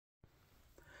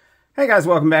Hey guys,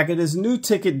 welcome back. It is new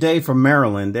ticket day for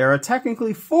Maryland. There are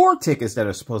technically 4 tickets that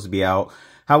are supposed to be out.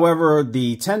 However,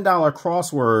 the $10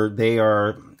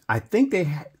 crossword, I think they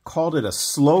called it a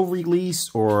slow release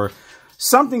or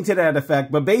something to that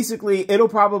effect. But basically, it'll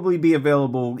probably be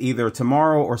available either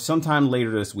tomorrow or sometime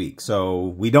later this week. So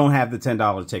we don't have the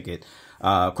 $10 ticket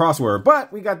crossword,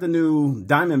 but we got the new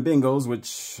diamond bingos,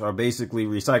 which are basically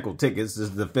recycled tickets. This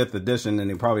is the 5th edition and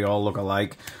they probably all look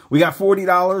alike. We got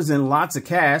 $40 and lots of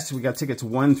cash. We got tickets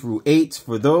 1 through 8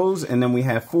 for those, and then we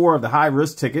have 4 of the high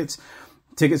risk tickets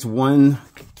 1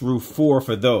 through 4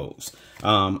 for those.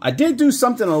 I did do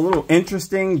something a little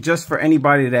interesting just for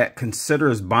anybody that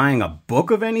considers buying a book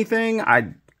of anything.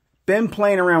 I've been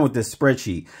playing around with this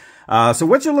spreadsheet. So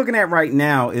what you're looking at right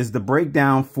now is the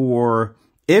breakdown for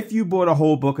if you bought a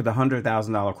whole book of the $100,000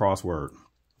 crossword.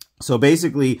 So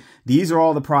basically, these are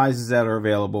all the prizes that are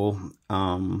available,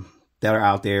 that are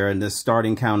out there, and the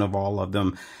starting count of all of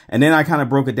them. And then I kind of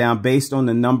broke it down based on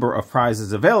the number of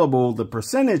prizes available, the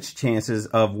percentage chances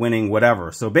of winning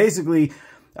whatever. So basically,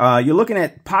 you're looking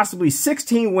at possibly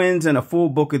 16 wins in a full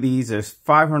book of these. There's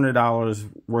 $500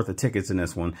 worth of tickets in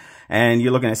this one. And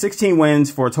you're looking at 16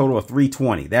 wins for a total of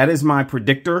 $320. That is my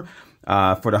predictor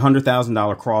for the $100,000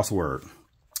 crossword.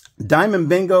 Diamond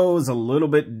Bingo is a little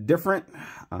bit different.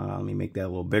 Let me make that a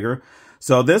little bigger.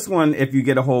 So this one, if you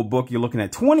get a whole book, you're looking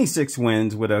at 26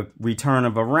 wins with a return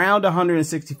of around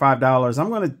 $165. I'm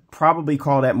going to probably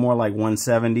call that more like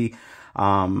 170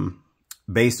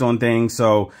 based on things.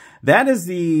 So that is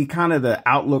the kind of the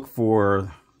outlook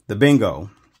for the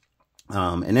bingo.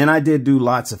 And then I did do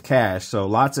lots of cash. So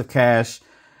lots of cash.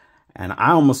 And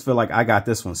I almost feel like I got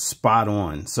this one spot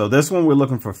on. So this one, we're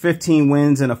looking for 15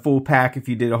 wins in a full pack if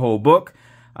you did a whole book.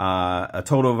 A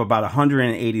total of about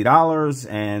 $180.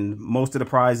 And most of the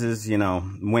prizes, you know,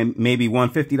 maybe one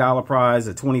 $50 prize,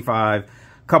 a $25,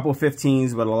 couple of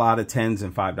 15s, but a lot of 10s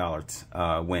and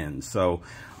 $5 wins. So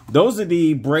those are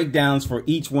the breakdowns for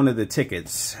each one of the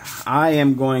tickets. I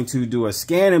am going to do a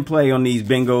scan and play on these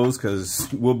bingos because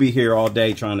we'll be here all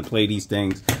day trying to play these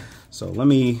things. So let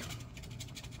me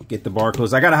get the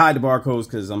barcodes. I got to hide the barcodes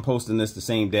because I'm posting this the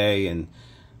same day and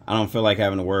I don't feel like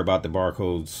having to worry about the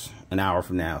barcodes an hour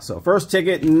from now. So first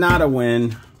ticket, not a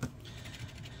win.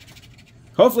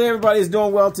 Hopefully everybody's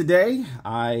doing well today.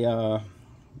 I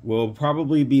will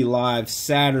probably be live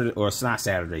Saturday, or it's not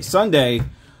Saturday, Sunday,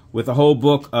 with a whole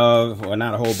book of, or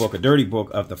not a whole book, a dirty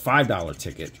book of the $5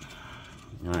 ticket.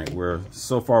 All right, we're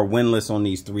so far winless on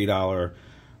these $3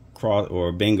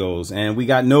 or bingos, and we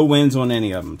got no wins on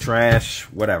any of them. Trash,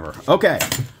 whatever. Okay,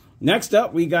 next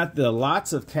up we got the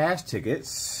lots of cash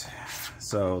tickets.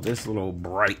 So this little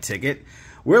bright ticket,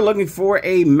 we're looking for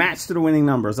a match to the winning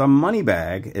numbers. A money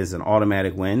bag is an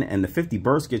automatic win, and the 50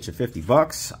 bursts get you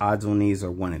 $50. Odds on these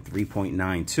are 1 in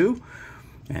 3.92,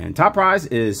 and top prize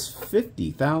is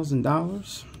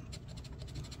 $50,000.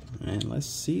 And let's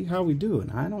see how we do.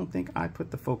 And I don't think I put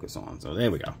the focus on, so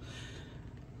there we go.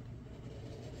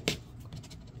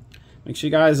 Make sure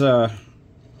you guys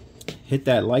hit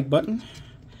that like button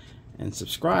and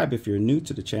subscribe if you're new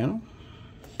to the channel.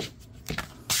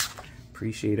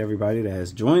 Appreciate everybody that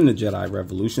has joined the Jedi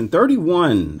Revolution.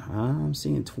 31. I'm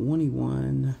seeing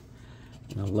 21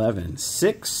 and 11.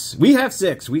 6. We have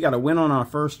 6. We got a win on our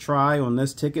first try on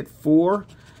this ticket. 4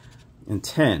 and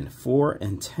 10. 4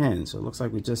 and 10. So it looks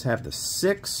like we just have the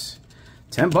 6.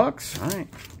 $10. All right.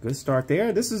 Good start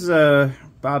there. This is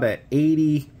about an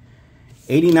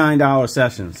 $89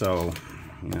 session, so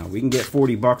you know we can get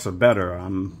 $40 or better.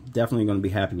 I'm definitely going to be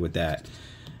happy with that.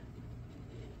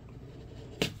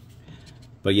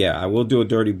 But yeah, I will do a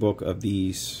dirty book of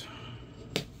these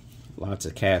lots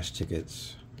of cash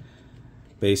tickets.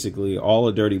 Basically, all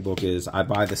a dirty book is I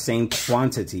buy the same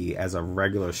quantity as a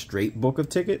regular straight book of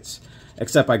tickets,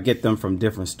 except I get them from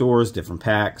different stores, different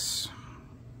packs,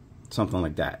 something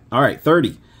like that. All right,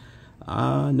 30.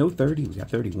 No 30. We got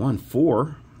 31.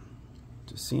 4.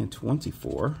 Just seeing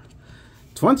 24,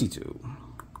 22,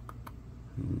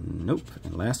 nope,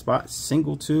 and last spot,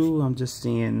 single 2, I'm just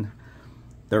seeing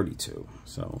 32,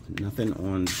 so nothing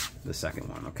on the second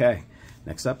one. Okay,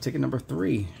 next up, ticket number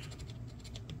 3.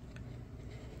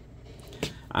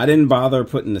 I didn't bother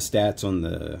putting the stats on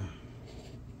the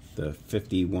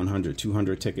 50, 100,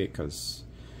 200 ticket because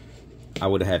I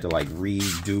would have had to like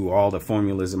redo all the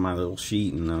formulas in my little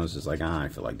sheet, and I was just like, I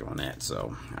feel like doing that.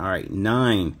 So, all right,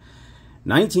 9.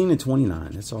 19 and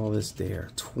 29. That's all that's there.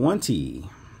 20.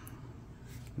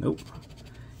 Nope.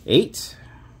 8.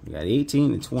 We got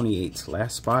 18 and 28.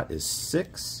 Last spot is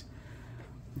 6.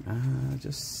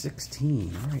 Just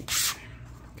 16. All right.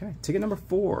 Okay. Ticket number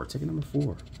 4. Ticket number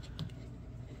 4.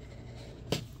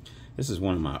 This is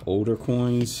one of my older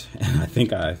coins, and I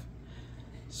think I've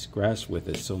scratched with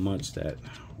it so much that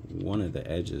one of the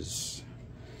edges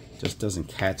just doesn't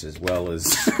catch as well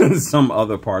as some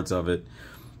other parts of it.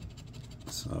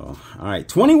 So, all right,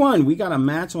 21. We got a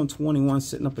match on 21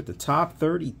 sitting up at the top.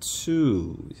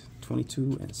 32.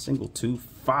 22 and single 2.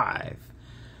 5.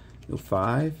 No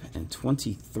 5 and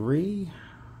 23.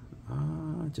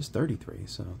 Just 33.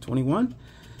 So 21.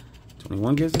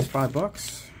 21 gives us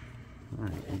 $5. All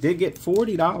right, we did get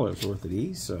 $40 worth of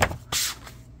these, so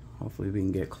hopefully we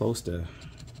can get close to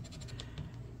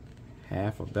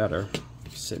half or better.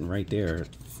 Sitting right there at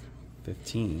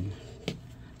 15. If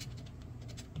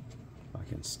I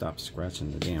can stop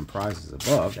scratching the damn prizes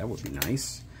above, that would be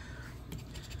nice.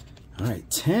 All right,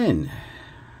 10.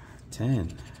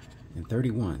 10 and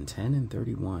 31. 10 and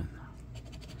 31.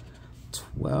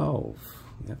 12.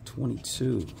 We have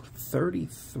 22.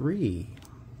 33.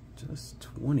 Just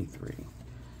 23.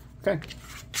 Okay.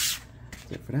 That's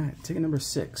it for that. Ticket number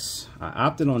 6. I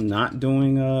opted on not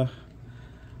doing a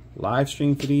live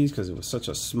stream for these because it was such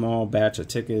a small batch of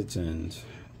tickets, and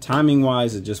timing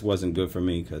wise it just wasn't good for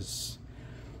me because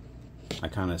I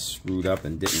kind of screwed up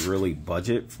and didn't really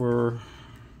budget for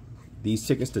these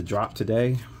tickets to drop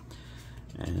today,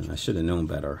 and I should have known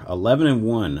better. 11 and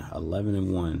 1. 11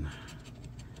 and 1.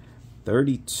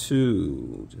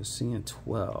 32. Just seeing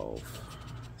 12.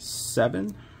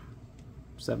 7.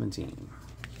 17.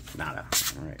 Nada.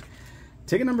 All right.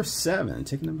 Ticket number 7.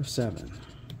 Ticket number 7.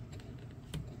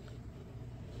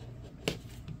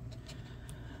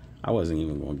 I wasn't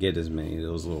even going to get as many of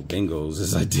those little bingos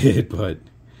as I did, but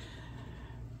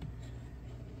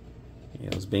yeah,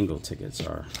 those bingo tickets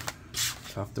are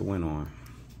tough to win on,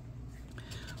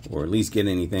 or at least get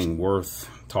anything worth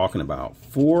talking about.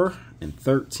 4 and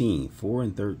 13. 4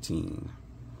 and 13.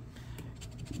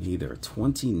 Neither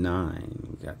 29.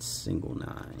 We got single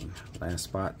 9. Last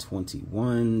spot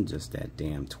 21. Just that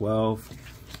damn 12.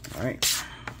 All right.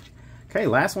 Okay,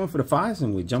 last one for the 5s,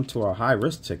 and we jump to our high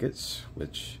risk tickets,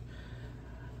 which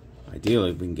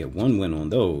ideally if we can get one win on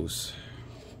those,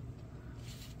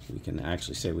 we can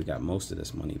actually say we got most of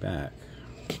this money back,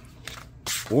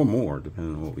 or more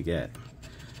depending on what we get.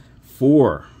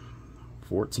 4.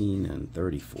 14 and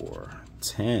 34.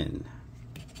 10.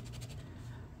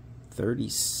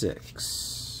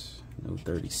 36. No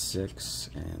 36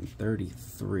 and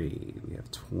 33. We have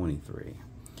 23.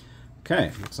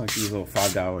 Okay, looks like these little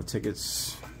 $5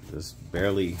 tickets just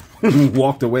barely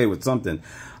walked away with something.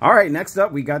 All right, next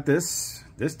up we got this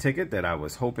ticket that I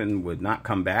was hoping would not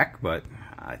come back, but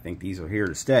I think these are here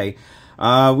to stay.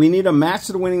 We need a match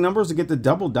to the winning numbers to get the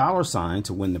double dollar sign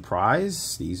to win the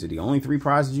prize. These are the only 3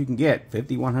 prizes you can get: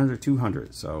 50, 100,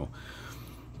 200. So,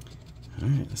 all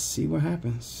right, let's see what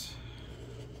happens.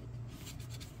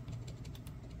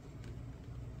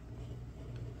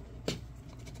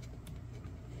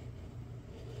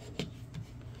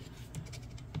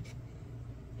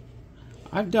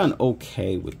 I've done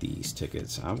okay with these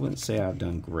tickets. I wouldn't say I've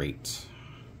done great.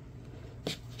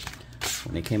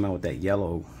 When they came out with that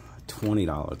yellow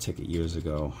 $20 ticket years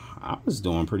ago, I was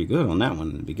doing pretty good on that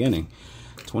one in the beginning.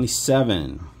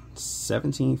 27,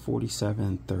 17,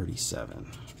 47,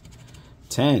 37.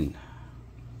 10.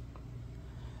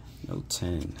 No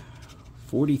 10.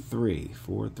 43,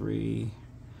 43,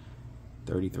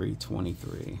 33,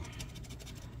 23.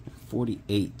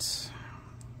 48.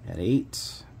 At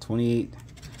 8. 28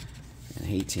 and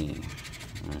 18.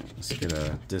 All right, let's get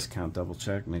a discount double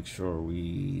check, make sure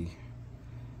we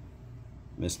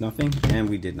missed nothing, and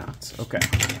we did not. Okay.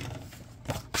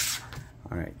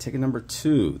 All right, ticket number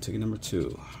 2. Ticket number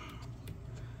 2.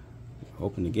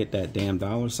 Hoping to get that damn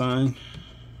dollar sign.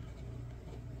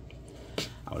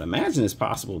 I would imagine it's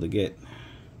possible to get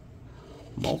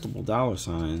multiple dollar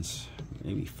signs,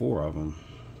 maybe 4 of them,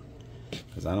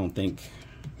 because I don't think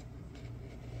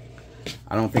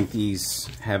these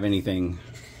have anything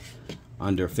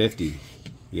under 50.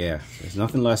 Yeah, there's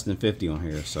nothing less than 50 on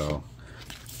here, so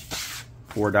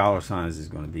 $4 signs is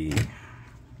going to be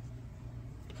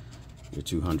your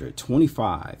 200.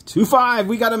 25. 25,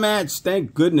 we got a match.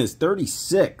 Thank goodness.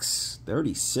 36.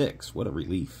 36. What a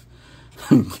relief.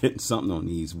 Getting something on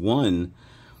these. 1.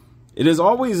 It is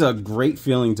always a great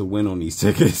feeling to win on these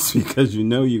tickets because you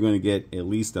know you're going to get at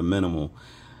least a minimal.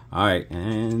 All right,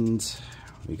 and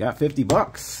we got $50.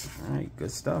 All right,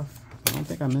 good stuff. I don't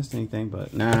think I missed anything,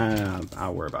 but nah,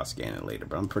 I'll worry about scanning it later,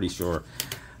 but I'm pretty sure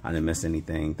I didn't miss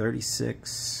anything.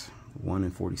 36, 1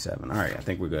 and 47. All right, I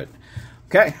think we're good.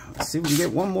 Okay, let's see if we can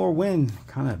get one more win.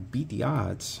 Kind of beat the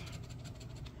odds.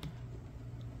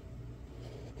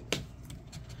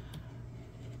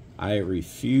 I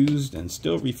refused and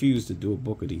still refuse to do a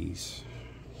book of these.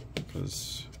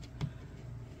 because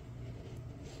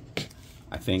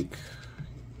I think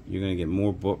you're going to get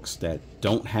more books that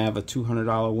don't have a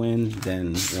 $200 win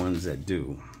than ones that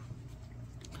do.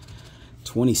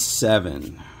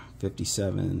 27,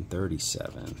 57,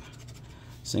 37.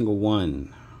 Single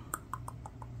one.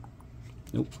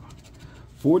 Nope.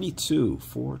 42,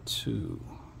 42,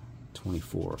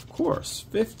 24. Of course.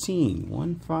 15,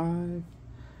 1, 5.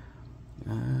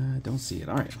 Don't see it.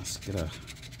 All right, let's get a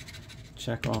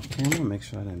check off camera. Make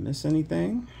sure I didn't miss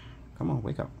anything. Come on,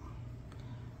 wake up.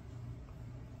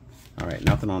 All right,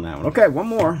 nothing on that one. Okay, one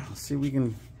more. Let's see if we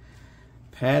can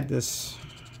pad these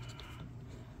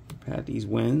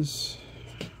wins.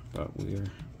 But we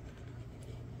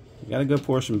got a good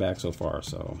portion back so far,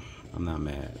 so I'm not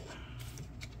mad.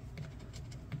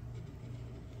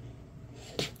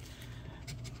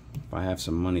 If I have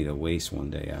some money to waste one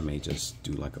day, I may just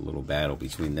do like a little battle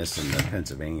between this and the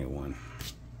Pennsylvania one.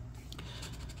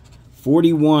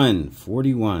 41,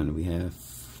 41. We have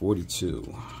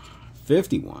 42,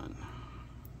 51,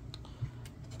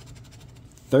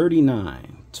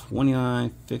 39,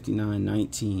 29, 59,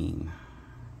 19.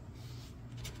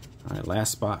 All right,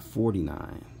 last spot,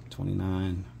 49,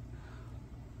 29,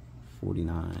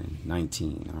 49,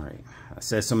 19. All right, I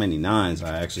said so many nines,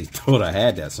 I actually thought I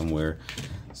had that somewhere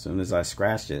as soon as I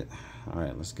scratched it. All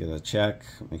right, let's get a check,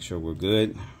 make sure we're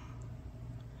good.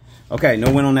 Okay,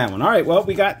 no win on that one. All right, well,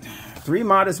 we got 3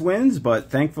 modest wins, but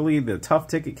thankfully the tough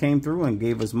ticket came through and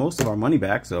gave us most of our money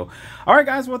back. So, all right,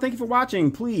 guys, well, thank you for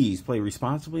watching. Please play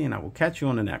responsibly, and I will catch you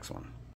on the next one.